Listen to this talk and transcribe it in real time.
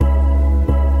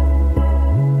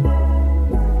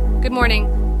Good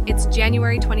morning. It's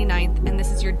January 29th, and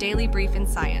this is your daily brief in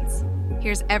science.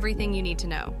 Here's everything you need to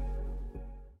know.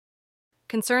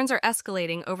 Concerns are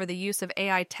escalating over the use of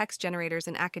AI text generators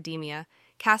in academia,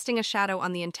 casting a shadow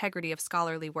on the integrity of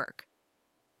scholarly work.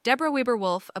 Deborah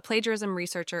Weber-Wolf, a plagiarism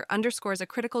researcher, underscores a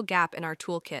critical gap in our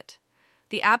toolkit: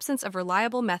 the absence of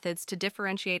reliable methods to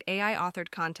differentiate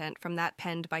AI-authored content from that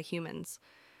penned by humans.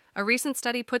 A recent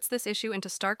study puts this issue into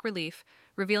stark relief,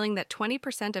 revealing that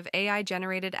 20% of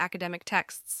AI-generated academic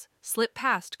texts slip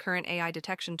past current AI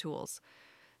detection tools.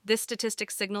 This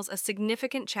statistic signals a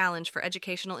significant challenge for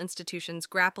educational institutions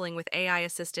grappling with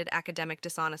AI-assisted academic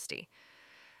dishonesty.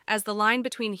 As the line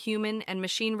between human and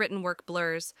machine-written work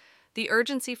blurs, the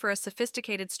urgency for a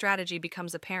sophisticated strategy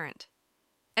becomes apparent.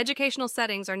 Educational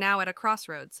settings are now at a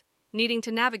crossroads, needing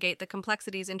to navigate the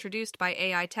complexities introduced by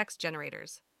AI text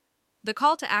generators. The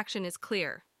call to action is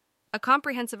clear. A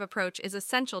comprehensive approach is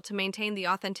essential to maintain the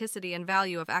authenticity and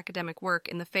value of academic work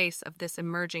in the face of this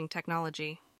emerging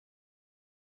technology.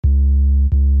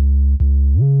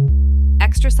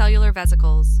 Extracellular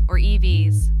vesicles, or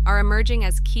EVs, are emerging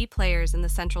as key players in the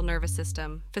central nervous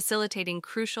system, facilitating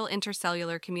crucial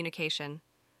intercellular communication.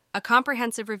 A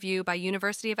comprehensive review by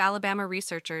University of Alabama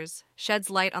researchers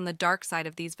sheds light on the dark side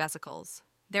of these vesicles,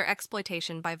 their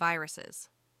exploitation by viruses.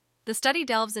 The study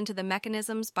delves into the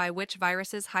mechanisms by which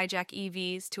viruses hijack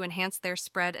EVs to enhance their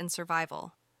spread and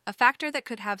survival, a factor that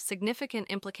could have significant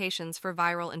implications for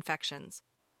viral infections.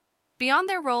 Beyond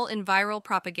their role in viral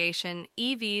propagation,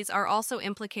 EVs are also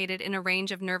implicated in a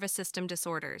range of nervous system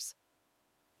disorders.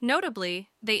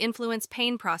 Notably, they influence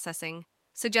pain processing,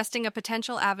 suggesting a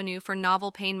potential avenue for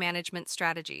novel pain management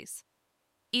strategies.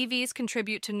 EVs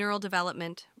contribute to neural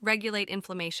development, regulate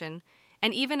inflammation,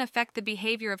 and even affect the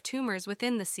behavior of tumors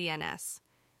within the CNS.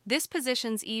 This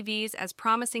positions EVs as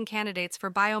promising candidates for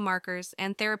biomarkers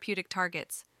and therapeutic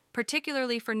targets,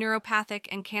 particularly for neuropathic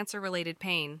and cancer-related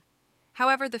pain.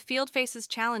 However, the field faces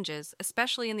challenges,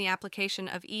 especially in the application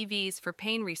of EVs for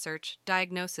pain research,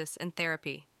 diagnosis, and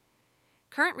therapy.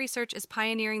 Current research is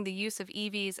pioneering the use of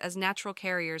EVs as natural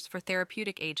carriers for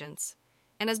therapeutic agents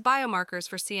and as biomarkers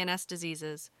for CNS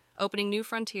diseases, opening new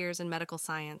frontiers in medical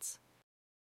science.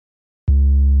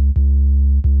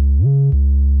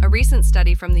 A recent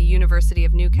study from the University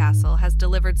of Newcastle has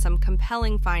delivered some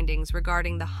compelling findings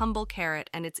regarding the humble carrot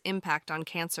and its impact on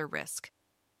cancer risk.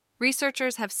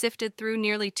 Researchers have sifted through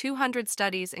nearly 200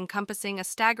 studies encompassing a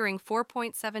staggering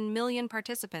 4.7 million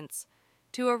participants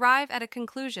to arrive at a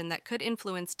conclusion that could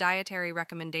influence dietary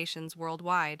recommendations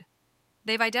worldwide.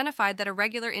 They've identified that a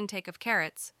regular intake of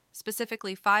carrots,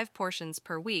 specifically 5 portions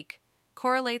per week,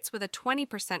 correlates with a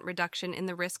 20% reduction in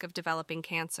the risk of developing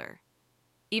cancer.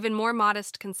 Even more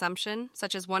modest consumption,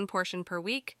 such as 1 portion per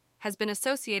week, has been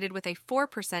associated with a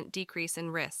 4% decrease in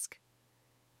risk.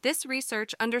 This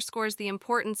research underscores the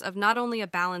importance of not only a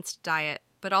balanced diet,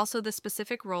 but also the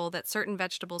specific role that certain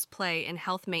vegetables play in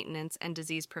health maintenance and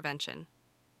disease prevention.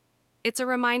 It's a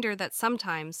reminder that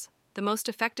sometimes the most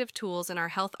effective tools in our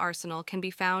health arsenal can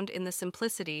be found in the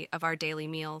simplicity of our daily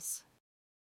meals.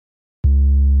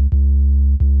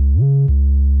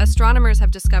 Astronomers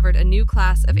have discovered a new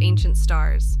class of ancient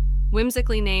stars,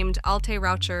 whimsically named Alte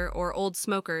Raucher or Old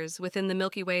Smokers, within the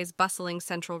Milky Way's bustling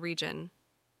central region.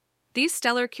 These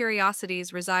stellar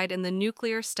curiosities reside in the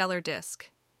nuclear stellar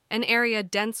disk, an area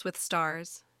dense with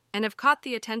stars, and have caught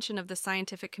the attention of the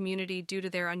scientific community due to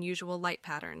their unusual light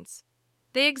patterns.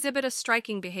 They exhibit a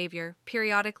striking behavior,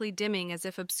 periodically dimming as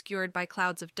if obscured by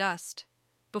clouds of dust,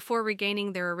 before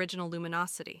regaining their original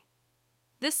luminosity.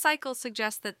 This cycle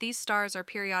suggests that these stars are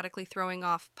periodically throwing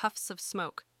off puffs of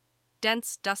smoke,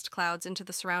 dense dust clouds into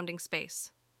the surrounding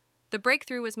space. The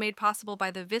breakthrough was made possible by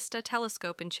the VISTA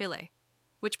telescope in Chile,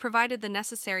 which provided the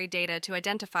necessary data to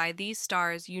identify these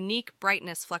stars' unique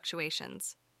brightness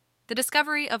fluctuations. The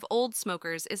discovery of Old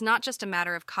Smokers is not just a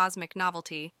matter of cosmic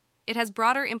novelty, it has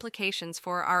broader implications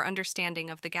for our understanding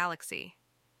of the galaxy.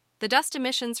 The dust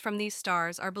emissions from these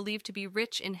stars are believed to be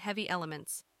rich in heavy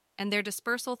elements, and their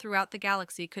dispersal throughout the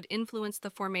galaxy could influence the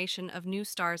formation of new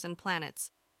stars and planets,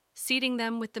 seeding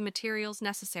them with the materials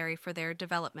necessary for their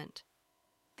development.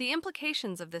 The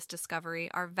implications of this discovery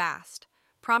are vast,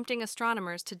 prompting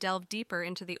astronomers to delve deeper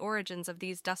into the origins of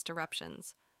these dust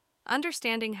eruptions.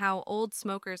 Understanding how Old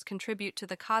Smokers contribute to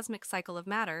the cosmic cycle of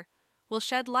matter will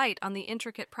shed light on the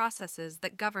intricate processes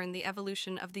that govern the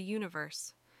evolution of the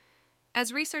universe.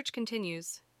 As research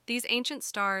continues, these ancient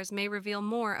stars may reveal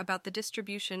more about the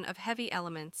distribution of heavy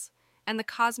elements and the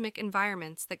cosmic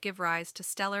environments that give rise to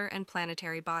stellar and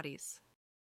planetary bodies.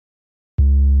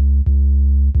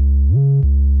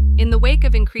 In the wake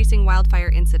of increasing wildfire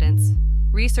incidents,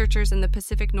 researchers in the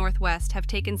Pacific Northwest have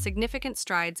taken significant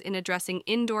strides in addressing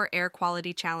indoor air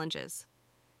quality challenges.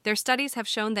 Their studies have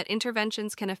shown that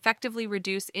interventions can effectively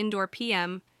reduce indoor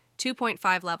PM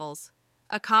 2.5 levels,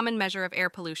 a common measure of air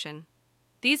pollution.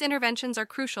 These interventions are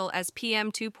crucial as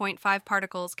PM 2.5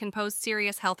 particles can pose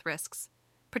serious health risks,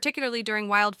 particularly during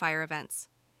wildfire events.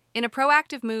 In a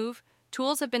proactive move,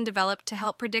 tools have been developed to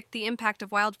help predict the impact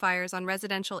of wildfires on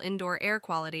residential indoor air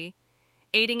quality,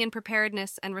 aiding in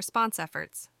preparedness and response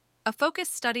efforts. A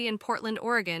focused study in Portland,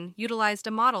 Oregon, utilized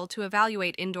a model to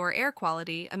evaluate indoor air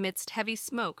quality amidst heavy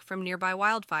smoke from nearby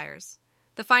wildfires.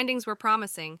 The findings were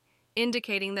promising,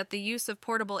 indicating that the use of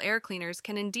portable air cleaners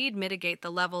can indeed mitigate the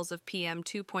levels of PM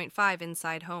 2.5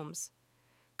 inside homes.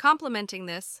 Complementing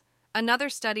this, another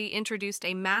study introduced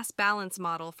a mass balance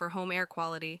model for home air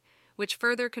quality, which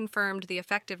further confirmed the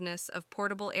effectiveness of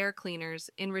portable air cleaners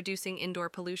in reducing indoor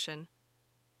pollution.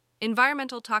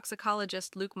 Environmental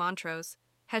toxicologist Luke Montrose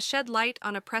has shed light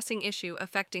on a pressing issue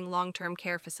affecting long-term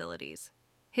care facilities.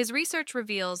 His research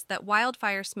reveals that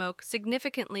wildfire smoke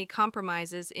significantly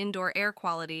compromises indoor air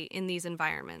quality in these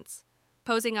environments,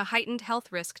 posing a heightened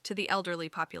health risk to the elderly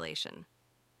population.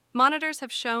 Monitors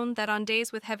have shown that on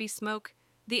days with heavy smoke,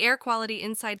 the air quality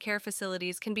inside care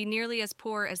facilities can be nearly as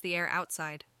poor as the air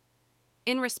outside.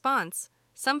 In response,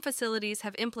 some facilities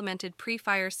have implemented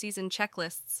pre-fire season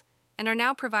checklists and are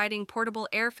now providing portable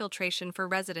air filtration for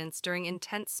residents during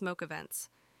intense smoke events.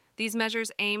 These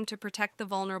measures aim to protect the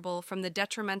vulnerable from the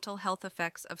detrimental health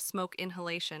effects of smoke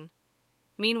inhalation.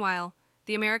 Meanwhile,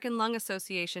 the American Lung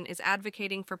Association is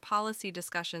advocating for policy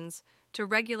discussions to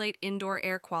regulate indoor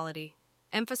air quality,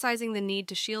 emphasizing the need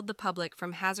to shield the public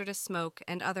from hazardous smoke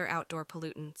and other outdoor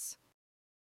pollutants.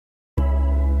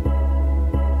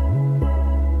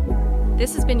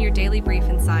 This has been your Daily Brief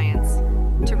in Science.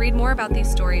 To read more about these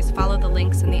stories, follow the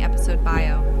links in the episode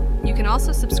bio. You can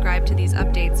also subscribe to these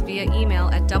updates via email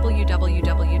at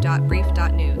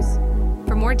www.brief.news.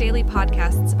 For more daily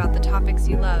podcasts about the topics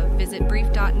you love, visit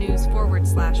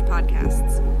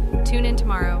brief.news/podcasts. Tune in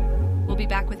tomorrow. We'll be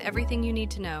back with everything you need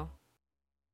to know.